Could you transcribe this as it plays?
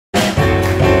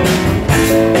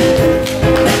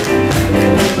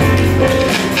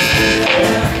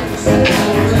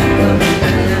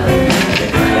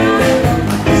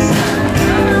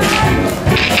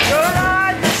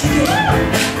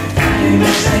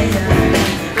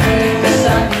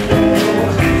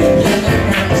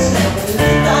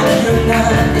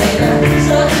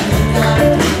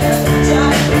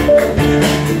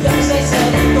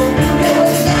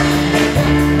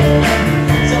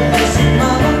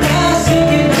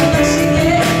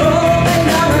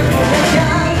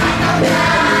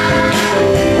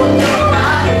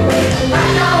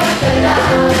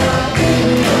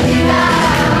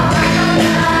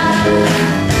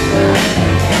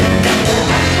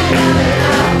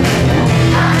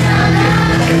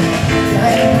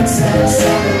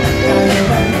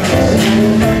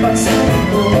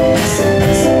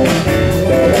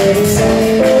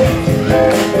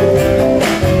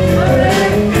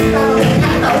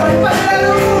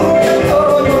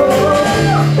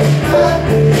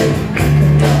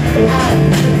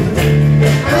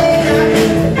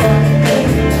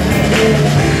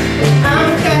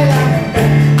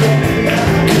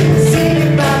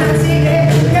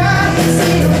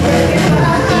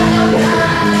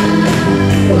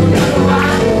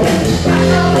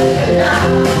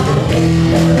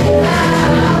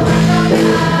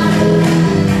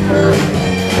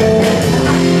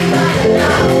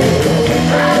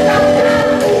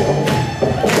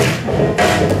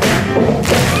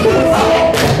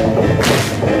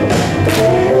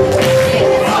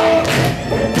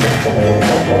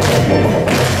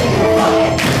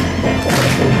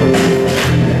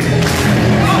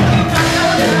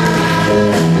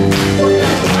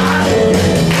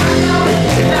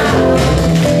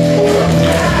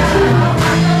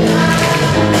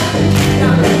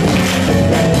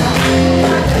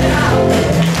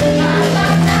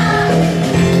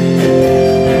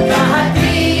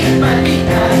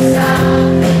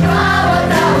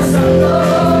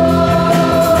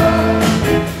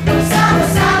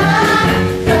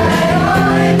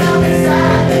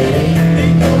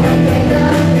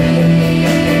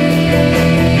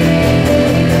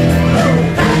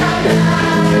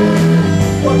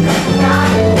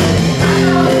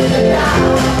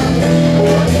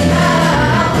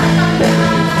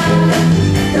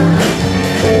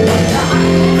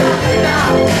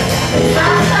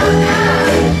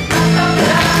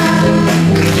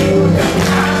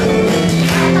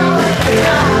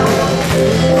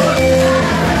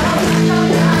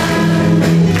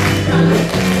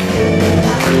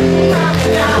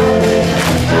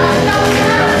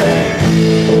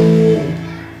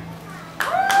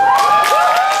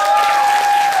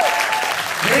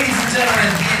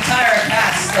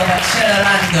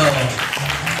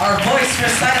Our voice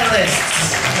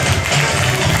recitalists,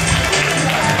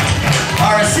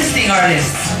 our assisting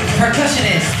artists,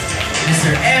 percussionist,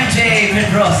 Mr. MJ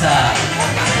Pedrosa,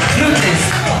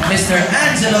 flutist, Mr.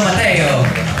 Angelo Mateo,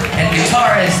 and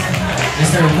guitarist,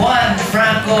 Mr. Juan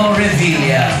Franco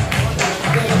Revilla.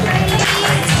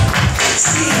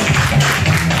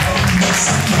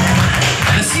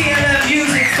 The CMM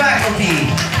Music Faculty,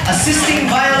 assisting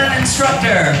violin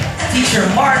instructor, Teacher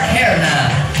Mark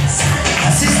Herna.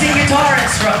 Assisting guitar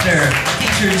instructor,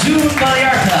 Teacher June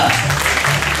Baliarta.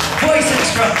 Voice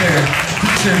instructor,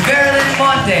 Teacher Verlin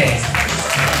Monte.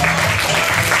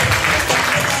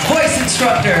 Voice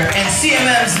instructor and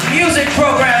CMM's Music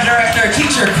Program Director,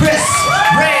 Teacher Chris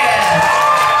Reyes.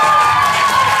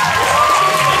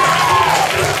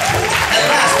 And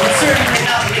last but certainly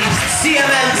not least,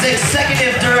 CMM's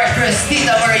Executive Directress,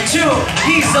 Tita Marichu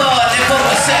Hizo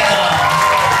Nepomuceno.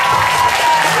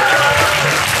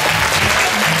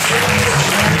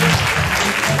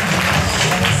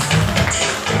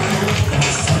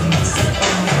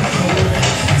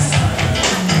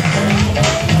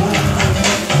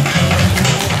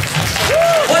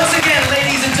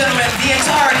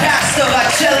 Of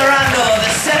Accelerando, the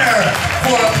Center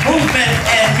for Movement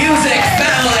and Music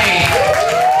Family.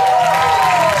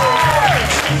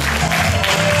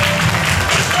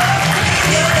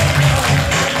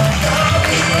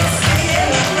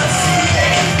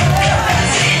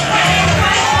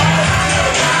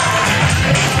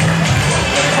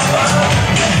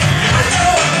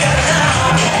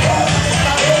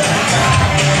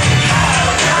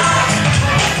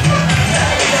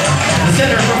 The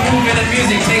Center for Movement and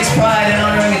Music takes pride in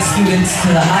honoring its students to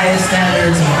the highest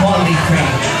standards of quality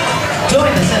training. Join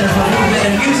the Center for Movement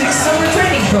and Music's summer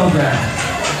training program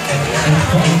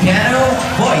in piano,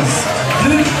 voice,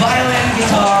 flute, violin,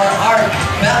 guitar, art,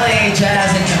 ballet,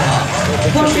 jazz, and hip hop.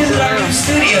 Come visit our new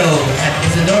studio at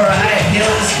Isadora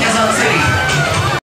Hills, Quezon City.